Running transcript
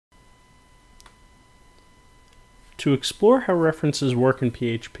To explore how references work in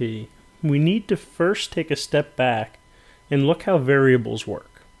PHP, we need to first take a step back and look how variables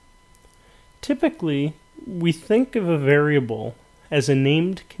work. Typically, we think of a variable as a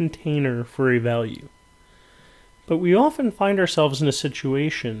named container for a value. But we often find ourselves in a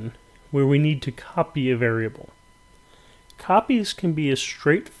situation where we need to copy a variable. Copies can be as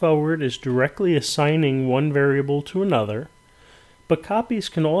straightforward as directly assigning one variable to another, but copies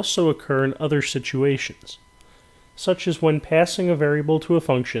can also occur in other situations, such as when passing a variable to a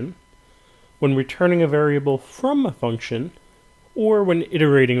function, when returning a variable from a function, or when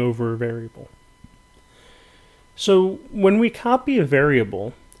iterating over a variable. So when we copy a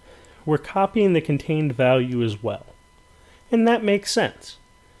variable, we're copying the contained value as well. And that makes sense.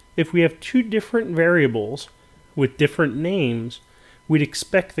 If we have two different variables with different names, we'd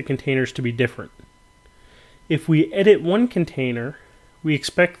expect the containers to be different. If we edit one container, we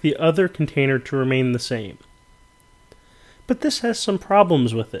expect the other container to remain the same. But this has some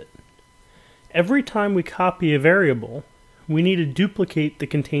problems with it. Every time we copy a variable, we need to duplicate the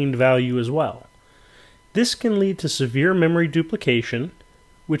contained value as well. This can lead to severe memory duplication,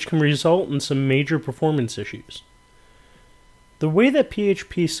 which can result in some major performance issues. The way that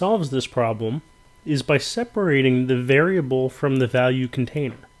PHP solves this problem is by separating the variable from the value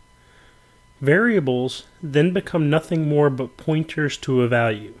container. Variables then become nothing more but pointers to a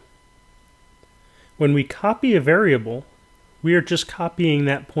value. When we copy a variable, we are just copying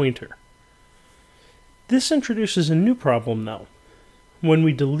that pointer. This introduces a new problem though. When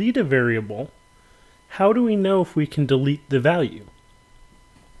we delete a variable, how do we know if we can delete the value?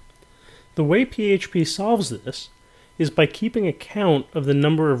 The way PHP solves this is by keeping a count of the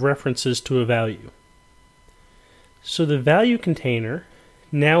number of references to a value. So the value container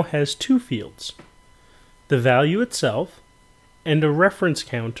now has two fields, the value itself and a reference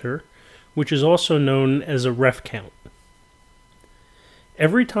counter, which is also known as a ref count.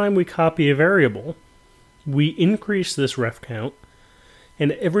 Every time we copy a variable, we increase this ref count,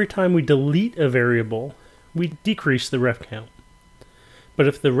 and every time we delete a variable, we decrease the ref count. But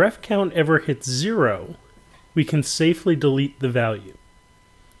if the ref count ever hits 0, we can safely delete the value.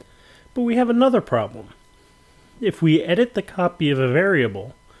 But we have another problem. If we edit the copy of a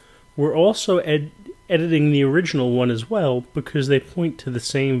variable, we're also editing the original one as well because they point to the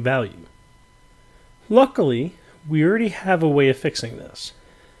same value. Luckily, we already have a way of fixing this.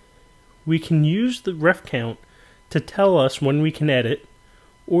 We can use the ref count to tell us when we can edit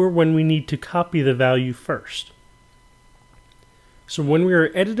or when we need to copy the value first. So when we are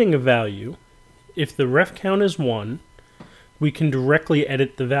editing a value, if the ref count is 1, we can directly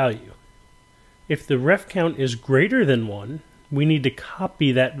edit the value. If the ref count is greater than 1, we need to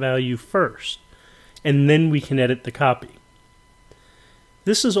copy that value first, and then we can edit the copy.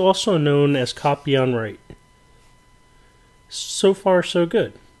 This is also known as copy on write. So far, so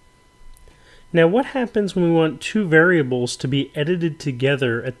good. Now what happens when we want two variables to be edited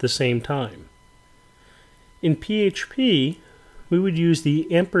together at the same time? In PHP, we would use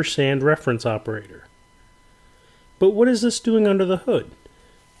the ampersand reference operator. But what is this doing under the hood?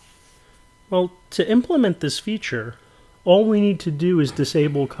 Well, to implement this feature, all we need to do is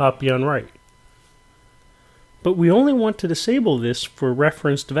disable copy on write. But we only want to disable this for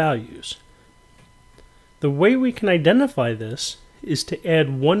referenced values. The way we can identify this is to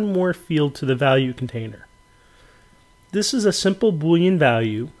add one more field to the value container. This is a simple Boolean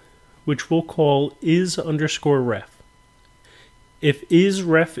value, which we'll call is_ref. If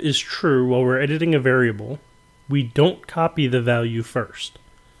isRef is true while we're editing a variable, we don't copy the value first.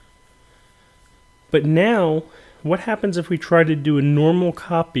 But now, what happens if we try to do a normal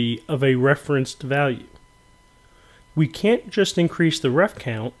copy of a referenced value? We can't just increase the ref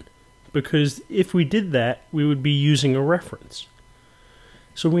count, because if we did that, we would be using a reference.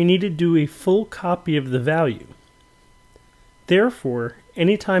 So we need to do a full copy of the value. Therefore,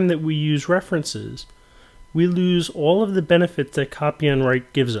 anytime that we use references, we lose all of the benefits that copy on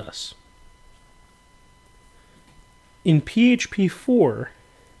write gives us. In PHP 4,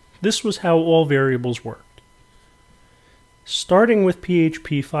 this was how all variables worked. Starting with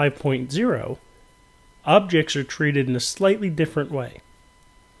PHP 5.0, objects are treated in a slightly different way.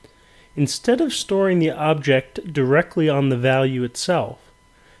 Instead of storing the object directly on the value itself,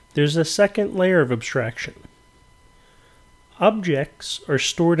 there's a second layer of abstraction. Objects are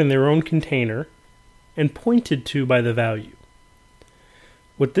stored in their own container and pointed to by the value.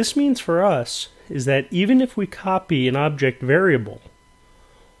 What this means for us is that even if we copy an object variable,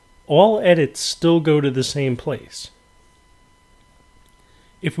 all edits still go to the same place.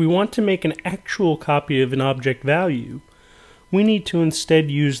 If we want to make an actual copy of an object value, we need to instead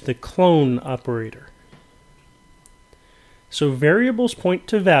use the clone operator. So variables point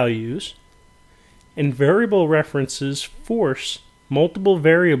to values, and variable references force multiple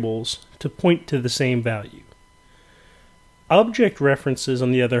variables to point to the same value. Object references,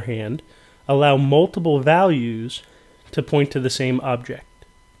 on the other hand, allow multiple values to point to the same object.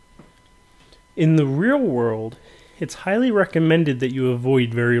 In the real world, it's highly recommended that you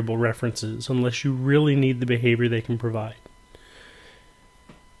avoid variable references unless you really need the behavior they can provide.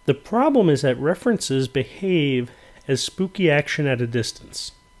 The problem is that references behave as spooky action at a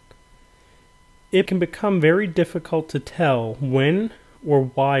distance. It can become very difficult to tell when or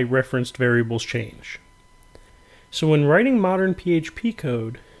why referenced variables change. So when writing modern PHP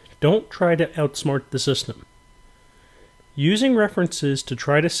code, don't try to outsmart the system. Using references to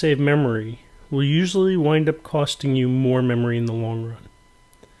try to save memory will usually wind up costing you more memory in the long run.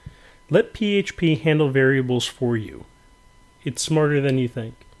 Let PHP handle variables for you. It's smarter than you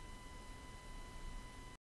think.